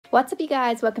What's up you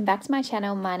guys, welcome back to my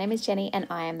channel. My name is Jenny and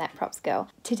I am that props girl.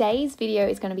 Today's video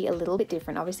is going to be a little bit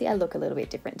different. Obviously I look a little bit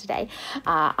different today.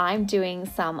 I'm doing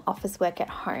some office work at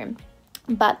home.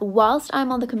 But whilst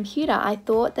I'm on the computer, I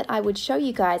thought that I would show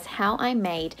you guys how I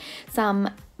made some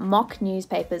mock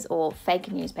newspapers or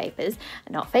fake newspapers,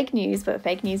 not fake news, but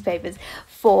fake newspapers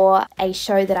for a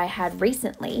show that I had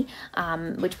recently,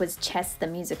 which was Chess the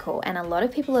Musical. And a lot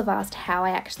of people have asked how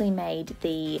I actually made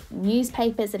the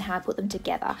newspapers and how I put them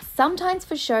together. Sometimes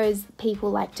for shows, people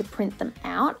like to print them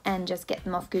out and just get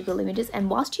them off Google Images.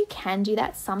 And whilst you can do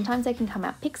that, sometimes they can come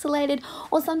out pixelated,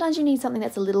 or sometimes you need something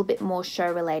that's a little bit more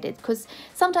show related, because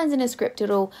sometimes in a script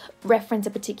it'll reference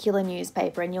a particular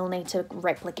newspaper and you'll need to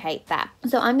replicate that.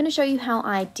 So I'm going to show you how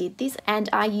I did this, and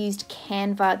I used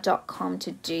canva.com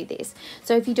to do this.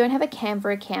 So if you don't have a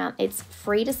Canva account, it's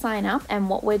free to sign up, and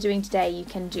what we're doing today you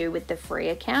can do with the free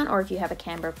account, or if you have a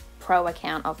Canva Pro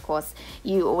account, of course,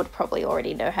 you would probably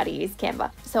already know how to use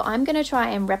Canva. So I'm going to try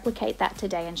and replicate that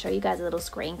today and show you guys a little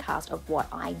screencast of what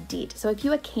I did. So if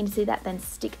you are keen to see that, then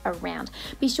stick around.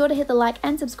 Be sure to hit the like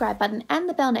and subscribe button and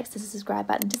the bell next to the subscribe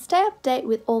button to stay up to date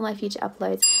with all my future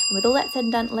uploads. And with all that said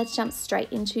and done, let's jump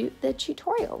straight into the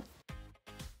tutorial.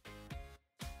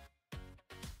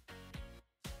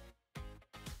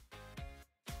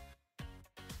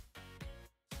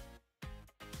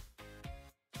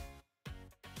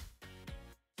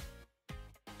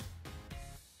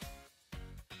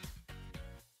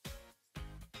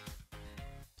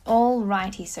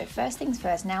 Alrighty, so first things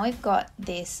first, now we've got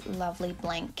this lovely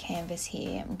blank canvas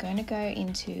here. I'm going to go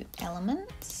into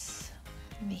Elements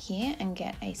over here and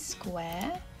get a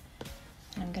square.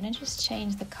 And I'm going to just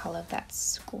change the colour of that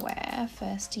square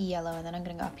first to yellow, and then I'm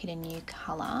going to go up here to New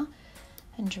Colour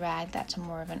and drag that to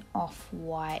more of an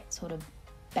off-white sort of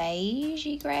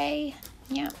beigey grey.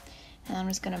 Yeah, and I'm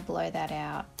just going to blow that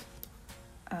out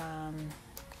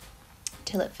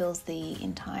till it fills the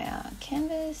entire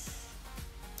canvas.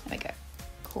 There we go,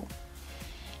 cool.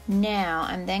 Now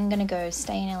I'm then going to go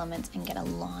stay in Elements and get a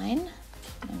line.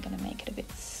 I'm going to make it a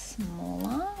bit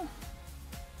smaller.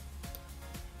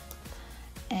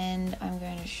 And I'm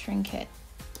going to shrink it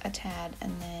a tad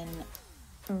and then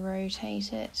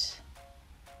rotate it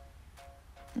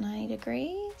 90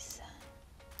 degrees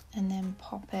and then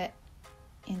pop it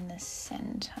in the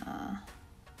center.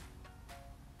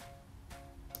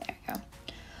 There we go,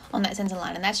 on that center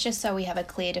line. And that's just so we have a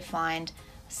clear defined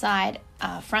side,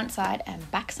 front side and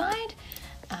back side.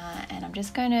 And I'm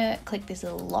just going to click this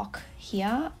little lock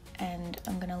here, and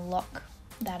I'm going to lock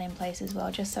that in place as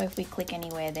well, just so if we click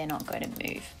anywhere they're not going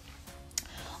to move.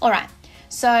 Alright,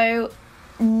 so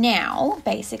now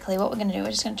basically what we're going to do,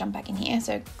 we're just going to jump back in here.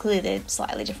 So clearly they're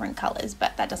slightly different colors,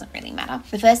 but that doesn't really matter.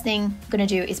 The first thing I'm going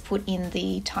to do is put in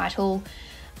the title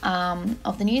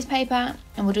of the newspaper,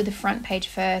 and we'll do the front page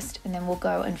first, and then we'll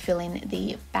go and fill in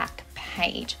the back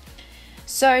page.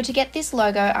 So to get this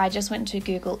logo, I just went to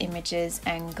Google Images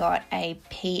and got a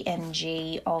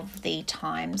PNG of the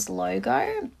Times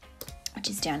logo, which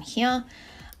is down here.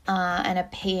 And a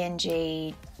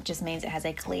PNG just means it has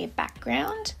a clear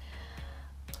background.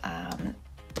 And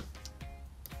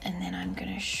then I'm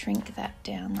going to shrink that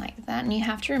down like that. And you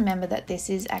have to remember that this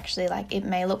is actually, like, it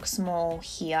may look small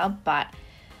here, but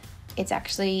it's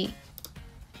actually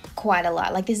quite a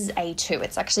lot. Like, this is A2.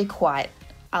 It's actually quite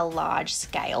a large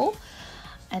scale.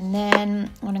 And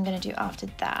then what I'm going to do after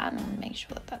that, I'm going to make sure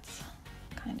that that's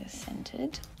kind of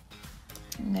centered.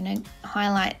 I'm going to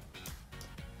highlight,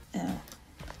 I'm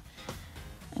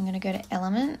going to go to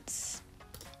Elements,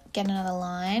 get another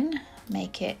line,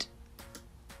 make it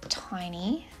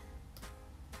tiny,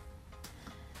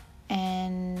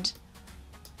 and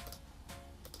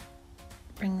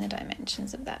bring the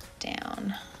dimensions of that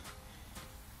down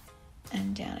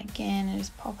and down again, and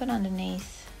just pop it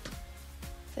underneath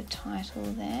the title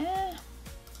there,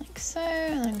 like so.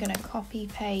 And I'm going to copy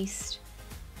paste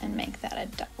and make that a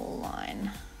double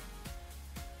line.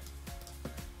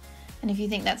 And if you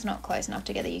think that's not close enough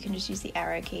together, you can just use the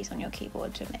arrow keys on your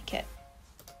keyboard to make it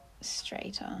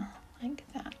straighter, like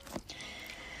that.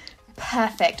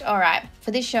 Perfect. All right, for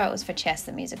this show it was for Chess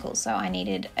the Musical, so I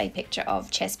needed a picture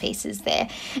of chess pieces there.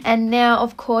 And now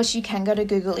of course you can go to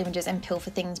Google Images and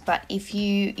pilfer things, but if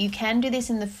you can do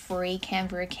this in the free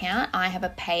Canva account. I have a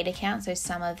paid account, so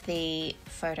some of the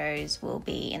photos will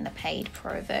be in the paid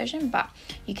pro version, but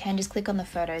you can just click on the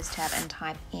Photos tab and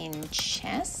type in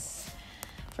chess,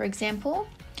 for example,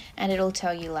 and it'll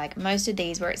tell you, like, most of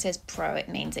these where it says pro, it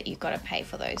means that you've got to pay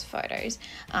for those photos.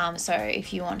 So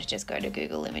if you want to just go to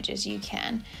Google Images, you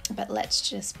can, but let's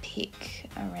just pick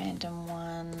a random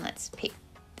one. Let's pick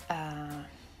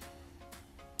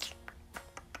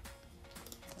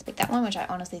pick that one, which I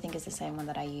honestly think is the same one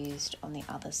that I used on the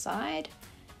other side.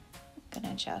 I'm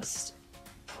gonna just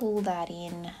pull that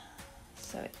in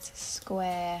so it's a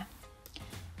square,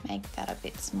 make that a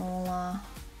bit smaller,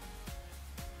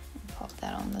 and pop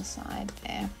that on the side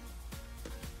there,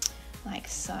 like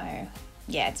so.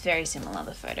 Yeah, it's very similar,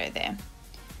 the photo there.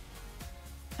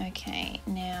 Okay,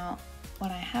 now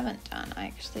what I haven't done, I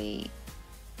think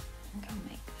I'll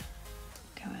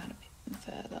go out a bit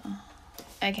further.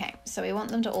 Okay, so we want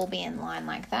them to all be in line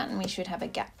like that, and we should have a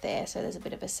gap there so there's a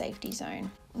bit of a safety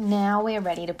zone. Now we're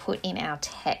ready to put in our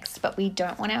text, but we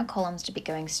don't want our columns to be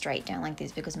going straight down like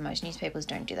this because most newspapers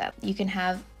don't do that. You can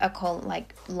have a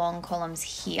like long columns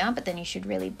here, but then you should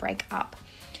really break up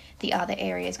the other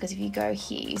areas, because if you go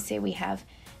here, you see we have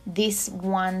this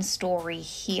one story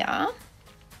here,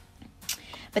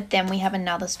 but then we have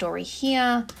another story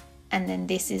here, and then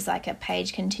this is like a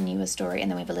page continuous story,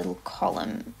 and then we have a little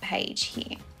column page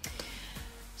here.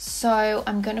 So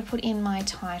I'm going to put in my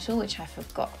title, which I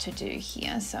forgot to do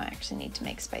here, so I actually need to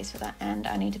make space for that, and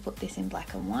I need to put this in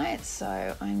black and white.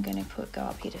 So I'm going to go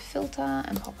up here to filter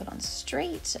and pop it on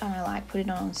street, and I like putting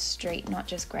it on street, not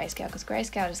just grayscale, because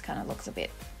grayscale just kind of looks a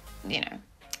bit, you know,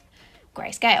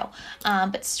 grayscale,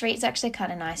 but street's actually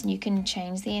kind of nice, and you can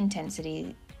change the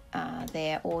intensity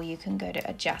there, or you can go to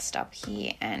adjust up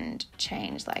here and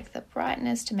change like the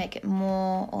brightness to make it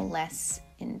more or less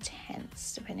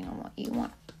intense depending on what you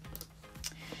want.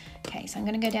 Okay, so I'm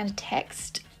going to go down to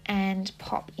text and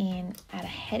pop in add a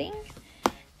heading,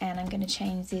 and I'm going to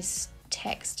change this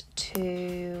text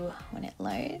to, when it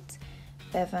loads,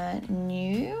 Bebas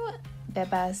new,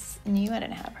 I don't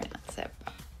know how to pronounce it,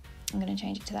 but I'm going to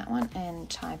change it to that one and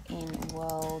type in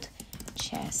World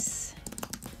Chess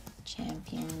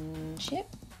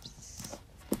Championships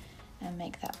and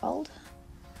make that bold.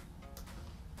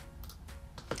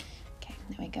 Okay,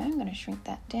 there we go. I'm going to shrink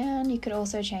that down. You could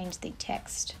also change the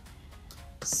text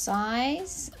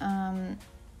size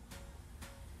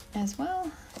as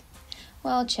well.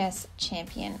 World Chess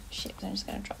Championships. I'm just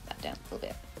going to drop that down a little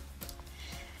bit.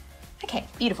 Okay,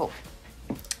 beautiful.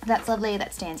 That's lovely.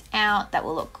 That stands out. That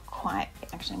will look quite...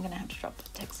 Actually, I'm going to have to drop the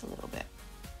text a little bit.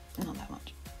 Not that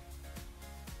much.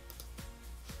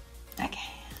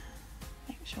 Okay.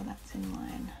 Make sure that's in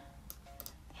line.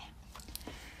 Yeah.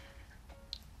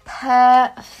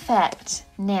 Perfect.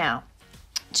 Now,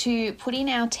 to put in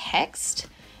our text,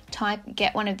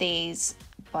 get one of these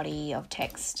body of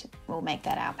text. We'll make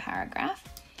that our paragraph.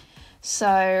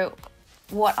 So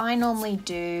what I normally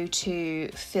do to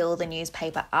fill the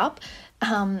newspaper up,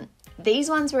 these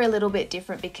ones were a little bit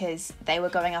different because they were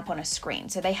going up on a screen,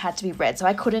 so they had to be read. So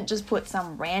I couldn't just put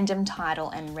some random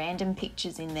title and random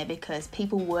pictures in there because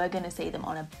people were going to see them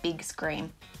on a big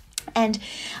screen. And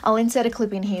I'll insert a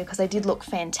clip in here because they did look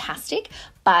fantastic,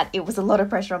 but it was a lot of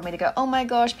pressure on me to go, oh my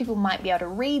gosh, people might be able to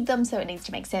read them, so it needs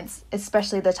to make sense,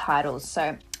 especially the titles.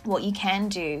 So what you can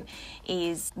do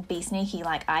is be sneaky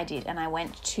like I did, and I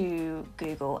went to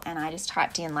Google and I just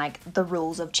typed in like the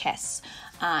rules of chess,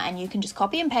 and you can just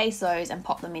copy and paste those and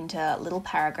pop them into little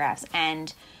paragraphs,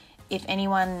 and if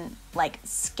anyone like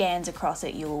scans across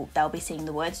it, they'll be seeing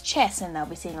the words chess, and they'll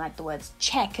be seeing like the words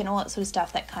check and all that sort of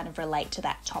stuff that kind of relate to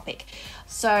that topic.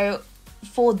 So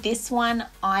for this one,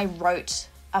 I wrote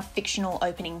a fictional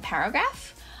opening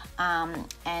paragraph,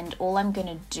 and all I'm going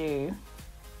to do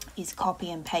is copy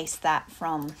and paste that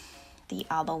from the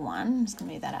other one. I'm just going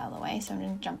to move that out of the way. So I'm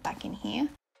going to jump back in here.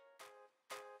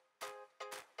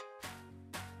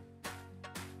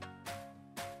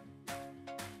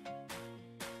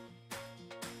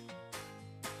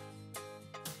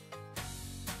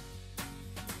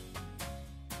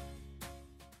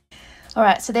 All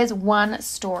right, so there's one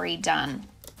story done.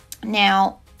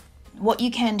 Now, what you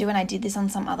can do, and I did this on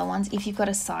some other ones, if you've got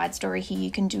a side story here,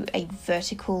 you can do a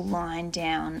vertical line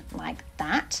down like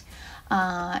that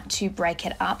to break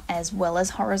it up, as well as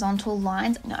horizontal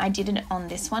lines. Now, I did it on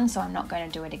this one, so I'm not going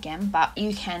to do it again, but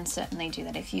you can certainly do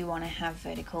that if you want to have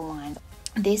vertical lines.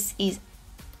 This is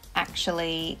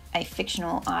actually a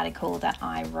fictional article that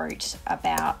I wrote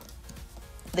about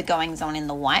the goings on in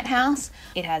the White House.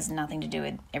 It has nothing to do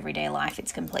with everyday life.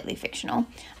 It's completely fictional,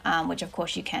 which of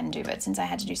course you can do, but since I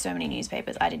had to do so many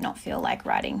newspapers, I did not feel like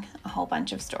writing a whole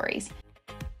bunch of stories.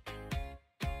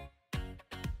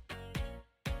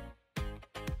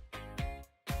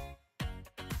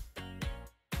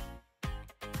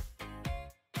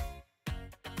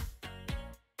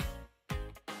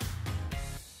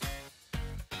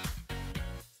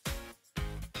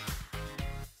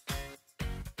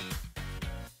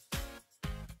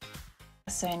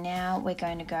 So now we're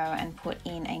going to go and put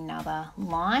in another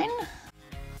line.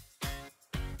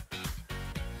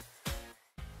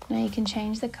 Now you can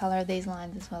change the colour of these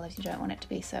lines as well if you don't want it to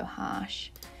be so harsh,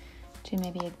 to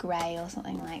maybe a grey or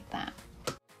something like that.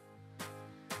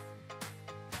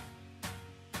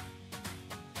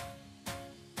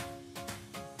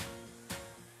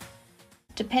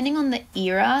 Depending on the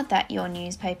era that your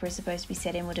newspaper is supposed to be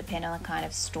set in will depend on the kind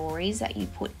of stories that you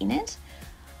put in it.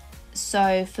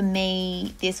 So for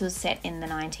me, this was set in the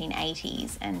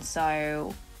 1980s, and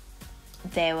so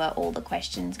there were all the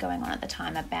questions going on at the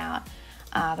time about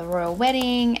the royal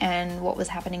wedding and what was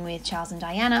happening with Charles and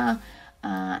Diana,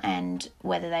 and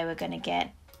whether they were going to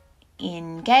get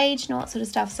engaged and all that sort of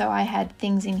stuff. So I had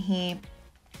things in here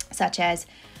such as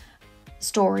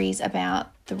stories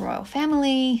about the royal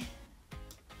family,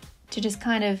 to just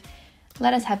kind of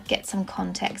let us get some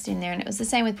context in there. And it was the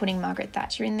same with putting Margaret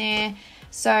Thatcher in there.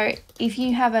 So if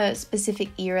you have a specific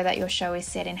era that your show is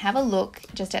set in, have a look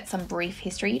just at some brief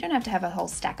history. You don't have to have a whole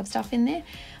stack of stuff in there,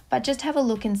 but just have a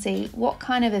look and see what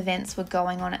kind of events were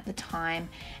going on at the time.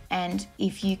 And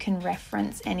if you can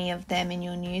reference any of them in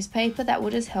your newspaper, that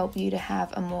will just help you to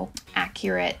have a more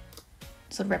accurate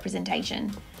sort of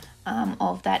representation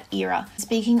of that era.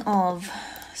 Speaking of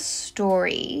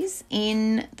stories,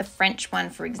 in the French one,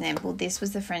 for example, this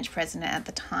was the French president at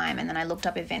the time, and then I looked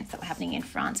up events that were happening in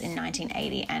France in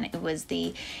 1980, and it was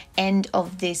the end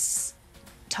of this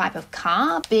type of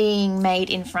car being made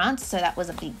in France, so that was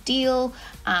a big deal.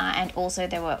 And also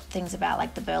there were things about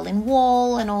like the Berlin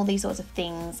Wall and all these sorts of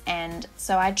things, and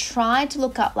so I tried to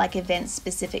look up like events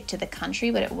specific to the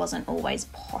country, but it wasn't always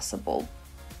possible.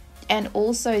 And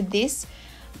also this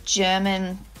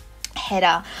German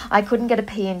header, I couldn't get a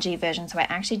PNG version, so I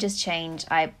actually just changed,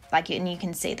 and you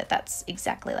can see that that's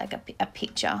exactly like a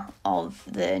picture of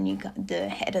the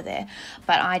header there,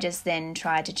 but I just then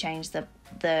tried to change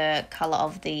the color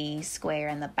of the square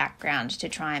and the background to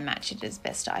try and match it as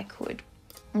best I could.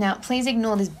 Now please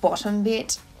ignore this bottom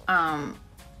bit.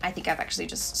 I think I've actually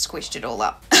just squished it all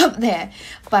up there,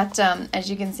 but as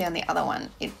you can see on the other one,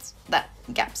 it's that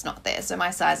gap's not there, so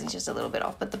my size is just a little bit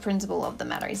off, but the principle of the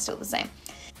matter is still the same.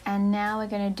 And now we're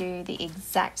going to do the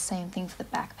exact same thing for the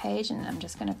back page, and I'm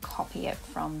just going to copy it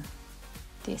from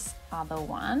this other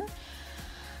one.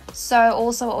 So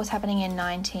also what was happening in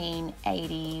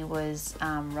 1980 was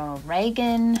Ronald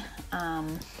Reagan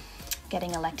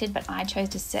getting elected, but I chose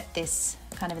to set this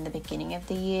kind of in the beginning of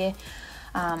the year,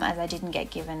 as I didn't get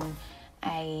given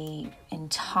a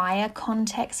entire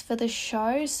context for the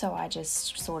show, so I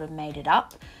just sort of made it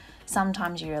up.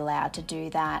 Sometimes you're allowed to do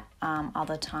that,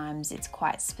 other times it's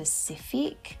quite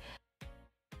specific.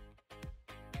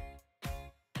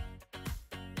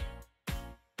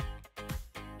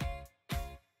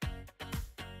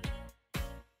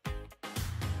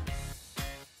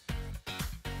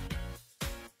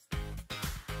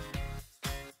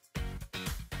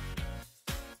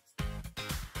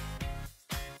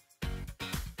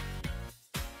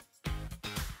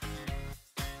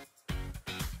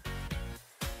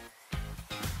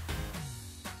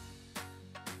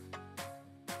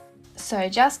 So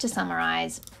just to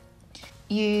summarize,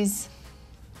 use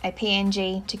a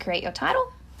PNG to create your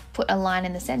title, put a line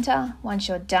in the center. Once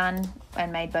you're done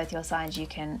and made both your sides, you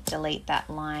can delete that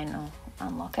line or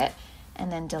unlock it and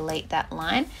then delete that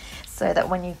line so that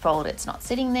when you fold it's not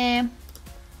sitting there.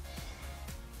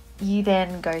 You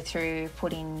then go through,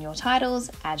 put in your titles,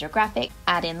 add your graphic,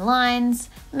 add in lines,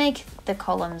 make the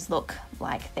columns look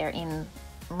like they're in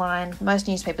line. Most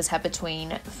newspapers have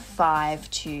between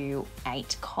 5 to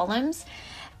 8 columns,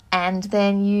 and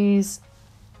then use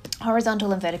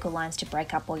horizontal and vertical lines to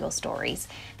break up all your stories,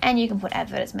 and you can put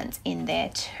advertisements in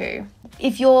there too.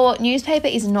 If your newspaper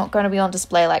is not going to be on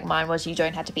display like mine was, you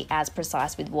don't have to be as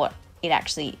precise with what it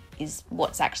actually is,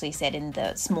 what's actually said in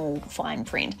the small fine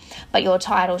print, but your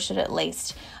title should at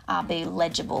least be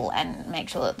legible and make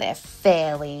sure that they're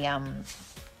fairly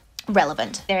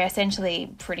relevant. They're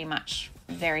essentially pretty much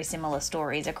very similar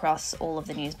stories across all of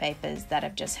the newspapers that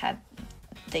have just had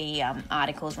the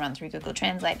articles run through Google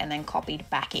Translate and then copied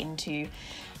back into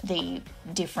the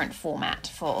different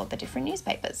format for the different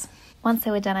newspapers. Once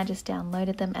they were done, I just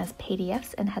downloaded them as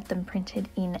PDFs and had them printed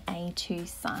in A2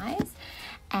 size.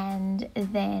 And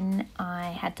then I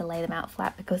had to lay them out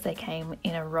flat because they came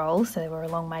in a roll, so they were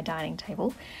along my dining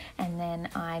table. And then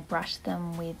I brushed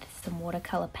them with some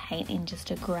watercolor paint in just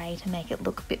a grey to make it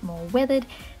look a bit more weathered,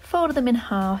 folded them in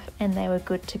half, and they were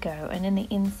good to go. And in the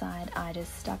inside, I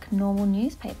just stuck normal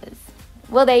newspapers.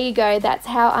 Well, there you go. That's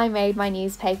how I made my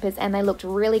newspapers, and they looked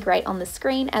really great on the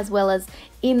screen as well as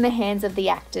in the hands of the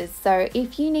actors. So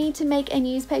if you need to make a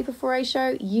newspaper for a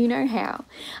show, you know how.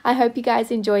 I hope you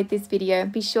guys enjoyed this video.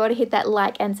 Be sure to hit that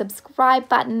like and subscribe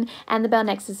button and the bell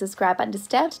next to subscribe button to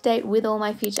stay up to date with all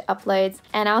my future uploads,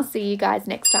 and I'll see you guys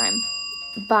next time.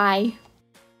 Bye.